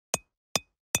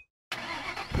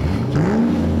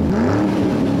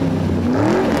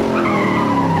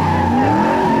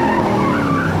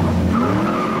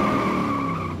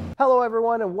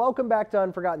everyone, and welcome back to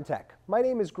Unforgotten Tech. My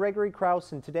name is Gregory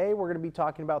Krause, and today we're going to be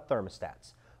talking about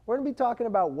thermostats. We're going to be talking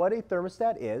about what a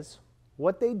thermostat is,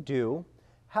 what they do,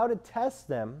 how to test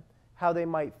them, how they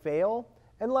might fail,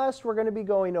 and last we're going to be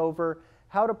going over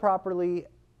how to properly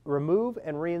remove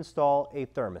and reinstall a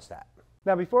thermostat.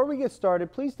 Now before we get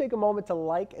started, please take a moment to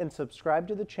like and subscribe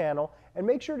to the channel and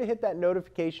make sure to hit that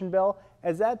notification bell,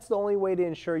 as that's the only way to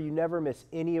ensure you never miss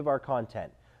any of our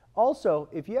content. Also,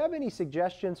 if you have any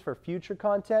suggestions for future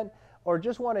content or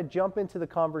just want to jump into the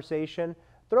conversation,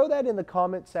 throw that in the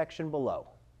comment section below.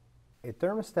 A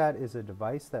thermostat is a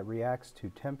device that reacts to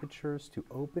temperatures to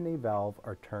open a valve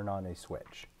or turn on a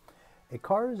switch. A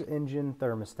car's engine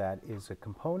thermostat is a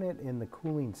component in the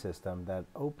cooling system that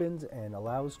opens and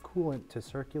allows coolant to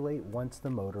circulate once the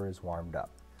motor is warmed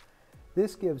up.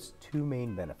 This gives two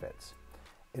main benefits.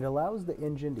 It allows the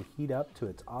engine to heat up to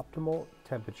its optimal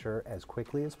temperature as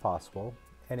quickly as possible,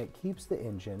 and it keeps the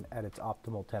engine at its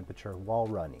optimal temperature while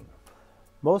running.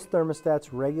 Most thermostats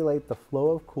regulate the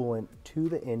flow of coolant to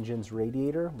the engine's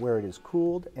radiator where it is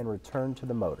cooled and returned to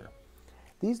the motor.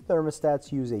 These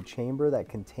thermostats use a chamber that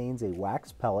contains a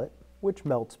wax pellet, which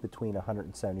melts between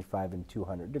 175 and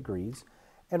 200 degrees,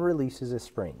 and releases a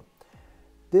spring.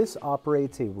 This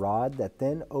operates a rod that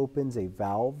then opens a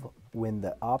valve when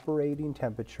the operating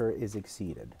temperature is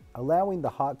exceeded, allowing the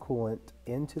hot coolant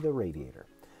into the radiator.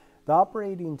 The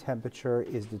operating temperature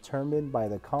is determined by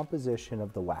the composition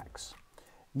of the wax.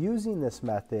 Using this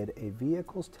method, a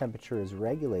vehicle's temperature is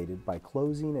regulated by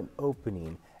closing and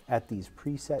opening at these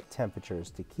preset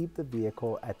temperatures to keep the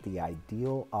vehicle at the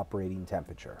ideal operating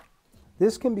temperature.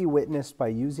 This can be witnessed by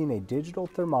using a digital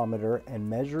thermometer and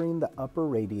measuring the upper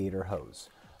radiator hose.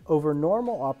 Over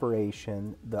normal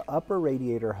operation, the upper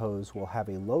radiator hose will have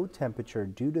a low temperature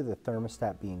due to the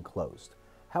thermostat being closed.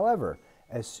 However,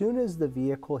 as soon as the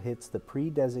vehicle hits the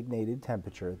pre-designated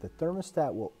temperature, the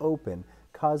thermostat will open,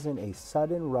 causing a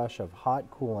sudden rush of hot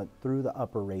coolant through the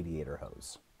upper radiator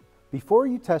hose. Before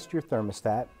you test your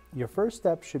thermostat, your first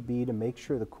step should be to make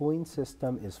sure the cooling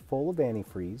system is full of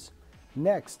antifreeze.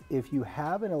 Next, if you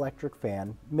have an electric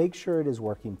fan, make sure it is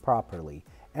working properly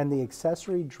and the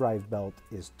accessory drive belt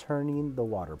is turning the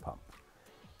water pump.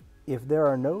 If there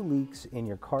are no leaks in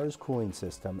your car's cooling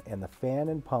system and the fan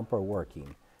and pump are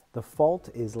working, the fault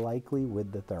is likely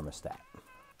with the thermostat.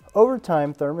 Over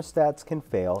time, thermostats can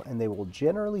fail, and they will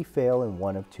generally fail in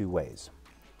one of two ways.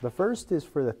 The first is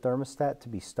for the thermostat to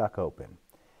be stuck open.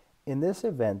 In this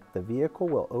event, the vehicle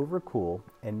will overcool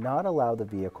and not allow the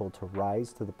vehicle to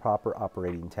rise to the proper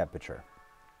operating temperature.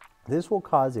 This will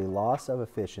cause a loss of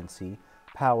efficiency,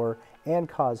 power, and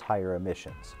cause higher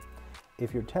emissions.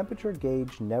 If your temperature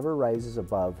gauge never rises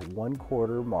above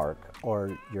 1/4 mark,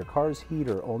 or your car's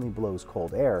heater only blows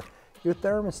cold air, your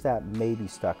thermostat may be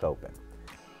stuck open.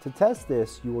 To test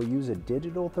this, you will use a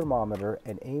digital thermometer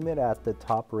and aim it at the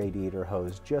top radiator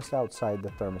hose just outside the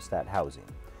thermostat housing.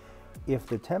 If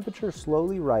the temperature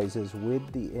slowly rises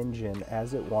with the engine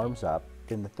as it warms up,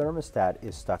 then the thermostat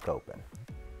is stuck open.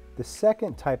 The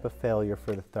second type of failure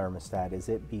for the thermostat is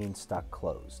it being stuck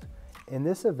closed. In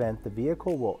this event, the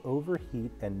vehicle will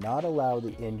overheat and not allow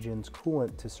the engine's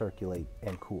coolant to circulate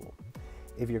and cool.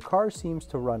 If your car seems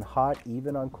to run hot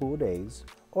even on cool days,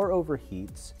 or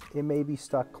overheats, it may be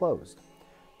stuck closed.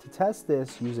 To test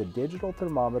this, use a digital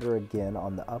thermometer again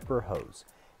on the upper hose.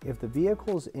 If the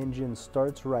vehicle's engine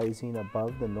starts rising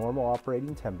above the normal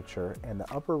operating temperature and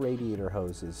the upper radiator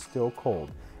hose is still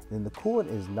cold, then the coolant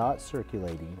is not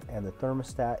circulating and the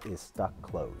thermostat is stuck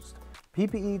closed.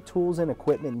 PPE tools and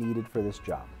equipment needed for this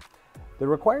job. The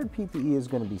required PPE is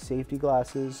going to be safety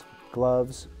glasses,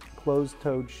 gloves,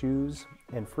 closed-toed shoes,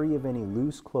 and free of any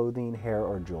loose clothing, hair,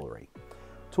 or jewelry.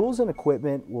 Tools and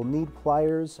equipment will need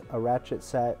pliers, a ratchet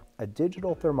set, a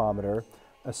digital thermometer,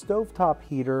 a stovetop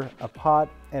heater, a pot,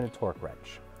 and a torque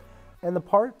wrench. And the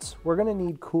parts, we're going to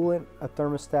need coolant, a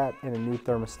thermostat, and a new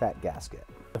thermostat gasket.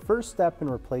 The first step in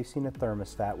replacing a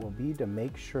thermostat will be to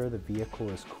make sure the vehicle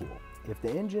is cool. If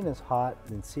the engine is hot,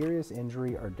 then serious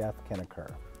injury or death can occur.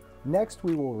 Next,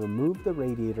 we will remove the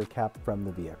radiator cap from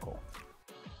the vehicle.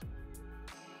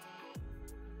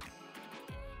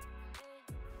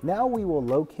 Now we will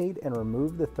locate and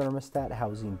remove the thermostat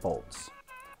housing bolts.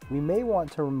 We may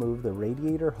want to remove the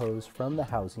radiator hose from the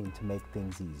housing to make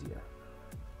things easier.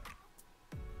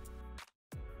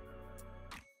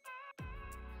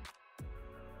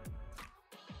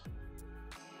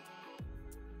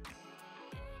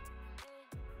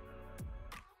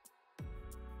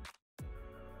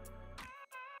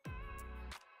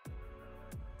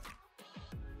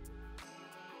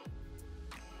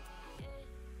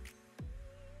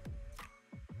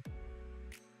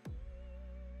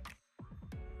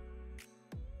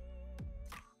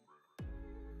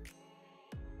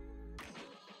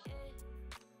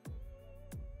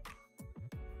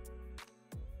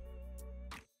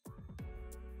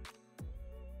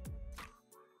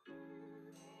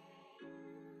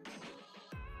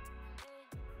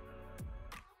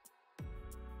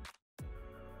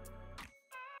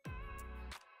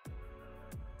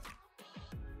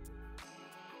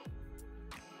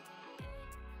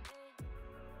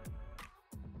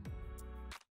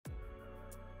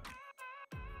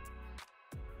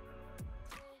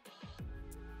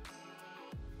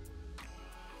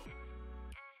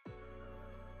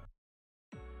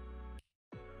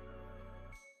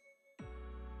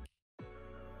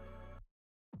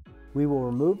 We will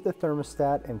remove the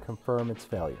thermostat and confirm its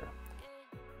failure.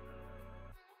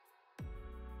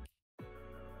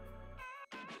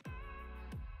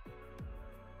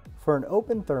 For an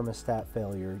open thermostat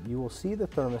failure, you will see the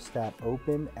thermostat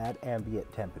open at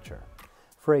ambient temperature.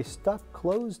 For a stuck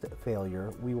closed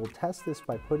failure, we will test this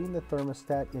by putting the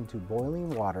thermostat into boiling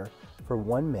water for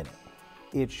 1 minute.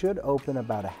 It should open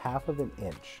about 1/2 of an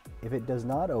inch. If it does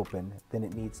not open, then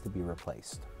it needs to be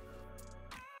replaced.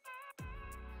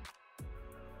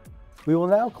 We will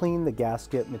now clean the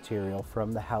gasket material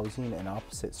from the housing and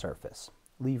opposite surface.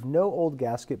 Leave no old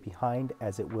gasket behind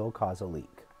as it will cause a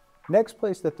leak. Next,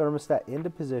 place the thermostat into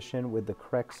position with the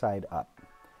correct side up.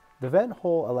 The vent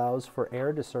hole allows for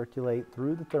air to circulate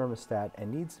through the thermostat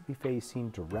and needs to be facing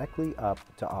directly up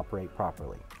to operate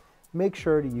properly. Make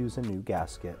sure to use a new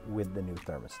gasket with the new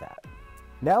thermostat.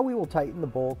 Now we will tighten the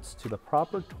bolts to the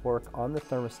proper torque on the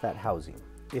thermostat housing.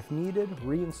 If needed,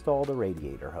 reinstall the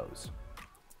radiator hose.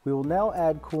 We will now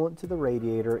add coolant to the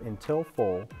radiator until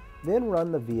full, then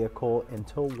run the vehicle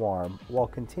until warm while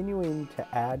continuing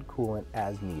to add coolant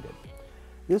as needed.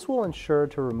 This will ensure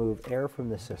to remove air from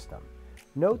the system.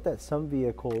 Note that some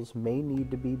vehicles may need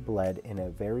to be bled in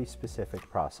a very specific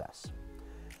process.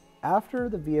 After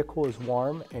the vehicle is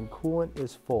warm and coolant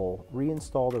is full,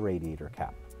 reinstall the radiator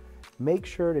cap. Make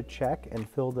sure to check and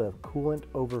fill the coolant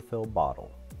overfill bottle.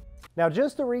 Now,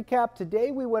 just to recap,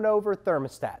 today we went over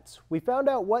thermostats. We found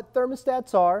out what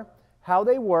thermostats are, how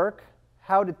they work,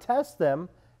 how to test them,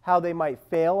 how they might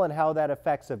fail and how that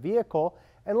affects a vehicle,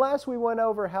 and last we went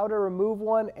over how to remove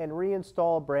one and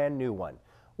reinstall a brand new one.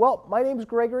 Well, my name is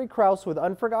Gregory Krause with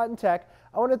Unforgotten Tech.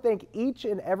 I want to thank each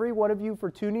and every one of you for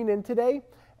tuning in today,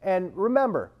 and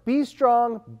remember, be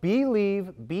strong,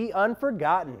 believe, be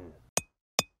unforgotten.